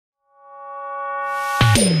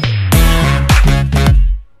Hey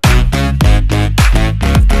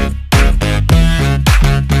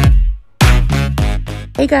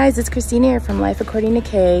guys, it's Christina here from Life According to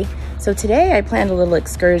Kay. So today I planned a little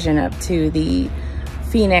excursion up to the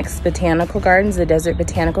Phoenix Botanical Gardens, the Desert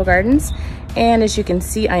Botanical Gardens. And as you can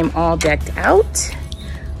see, I'm all decked out.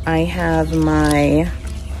 I have my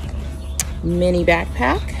mini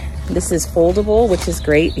backpack. This is foldable, which is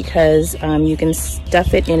great because you can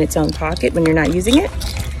stuff it in its own pocket when you're not using it.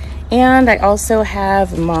 And I also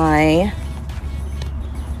have my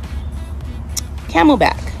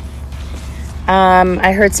camelback.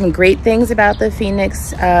 I heard some great things about the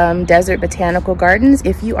Phoenix Desert Botanical Gardens.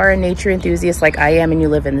 If you are a nature enthusiast like I am and you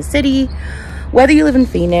live in the city, whether you live in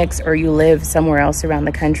Phoenix or you live somewhere else around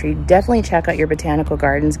the country, definitely check out your botanical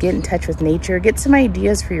gardens. Get in touch with nature. Get some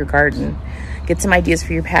ideas for your garden. Get some ideas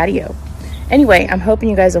for your patio. Anyway, I'm hoping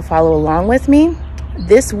you guys will follow along with me.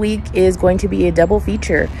 This week is going to be a double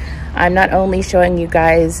feature. I'm not only showing you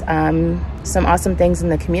guys some awesome things in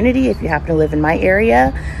the community if you happen to live in my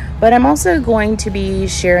area, but I'm also going to be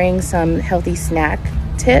sharing some healthy snack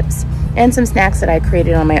tips and some snacks that I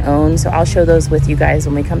created on my own. So I'll show those with you guys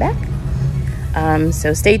when we come back.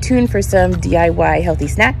 So stay tuned for some DIY healthy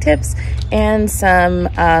snack tips and some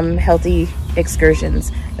healthy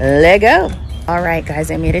excursions. Let go. All right,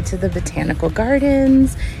 guys, I made it to the Botanical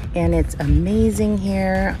Gardens and it's amazing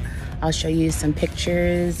here. I'll show you some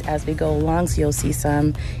pictures as we go along, so you'll see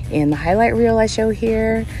some in the highlight reel I show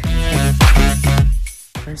here.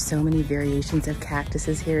 There's so many variations of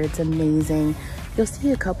cactuses here. It's amazing. You'll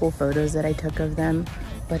see a couple photos that I took of them,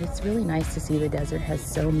 but it's really nice to see the desert has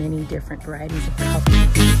so many different varieties of colors.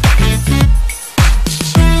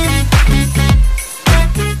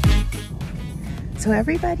 So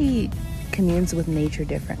everybody communes with nature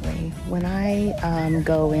differently. When I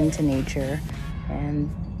go into nature, and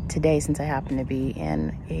today, since I happen to be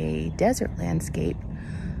in a desert landscape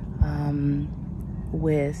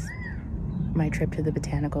with my trip to the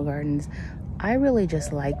Botanical Gardens, I really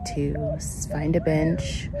just like to find a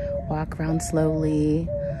bench, walk around slowly,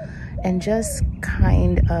 and just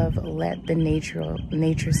kind of let the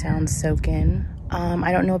nature sounds soak in.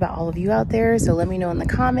 I don't know about all of you out there, so let me know in the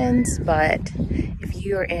comments, but if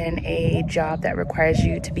you're in a job that requires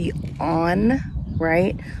you to be on,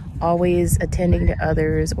 right? Always attending to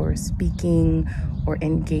others or speaking or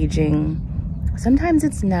engaging, sometimes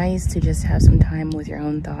it's nice to just have some time with your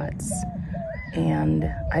own thoughts. And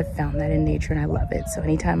I've found that in nature and I love it. So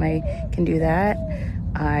anytime I can do that,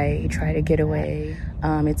 I try to get away.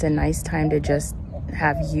 It's a nice time to just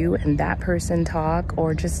have you and that person talk,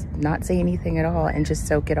 or just not say anything at all and just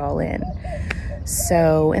soak it all in.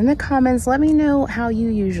 So in the comments, let me know how you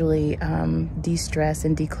usually de-stress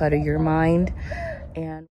and declutter your mind.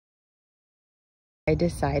 And I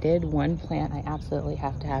decided one plant I absolutely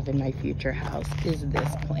have to have in my future house is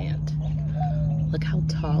this plant. Look how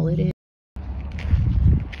tall it is.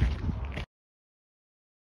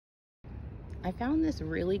 I found this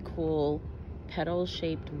really cool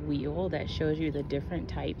petal-shaped wheel that shows you the different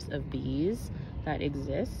types of bees that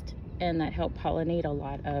exist and that help pollinate a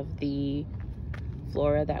lot of the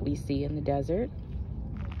flora that we see in the desert.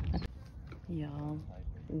 Y'all,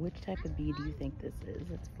 which type of bee do you think this is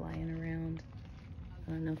that's flying around?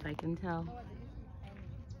 I don't know if I can tell.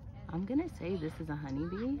 I'm gonna say this is a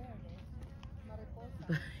honeybee,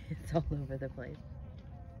 but it's all over the place.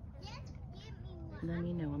 Let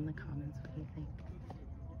me know in the comments what you think.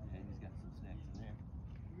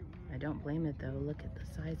 I don't blame it though. Look at the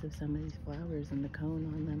size of some of these flowers and the cone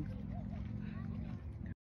on them.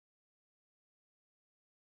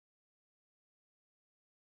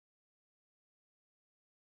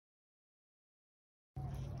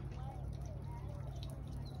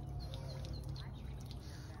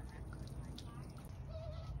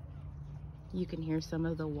 You can hear some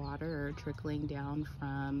of the water trickling down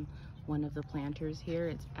from one of the planters here.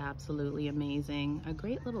 It's absolutely amazing. A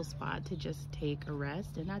great little spot to just take a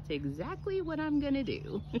rest, and that's exactly what I'm gonna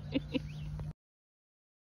do.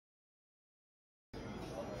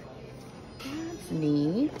 That's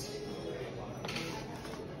neat.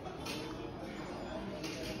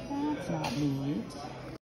 That's not neat.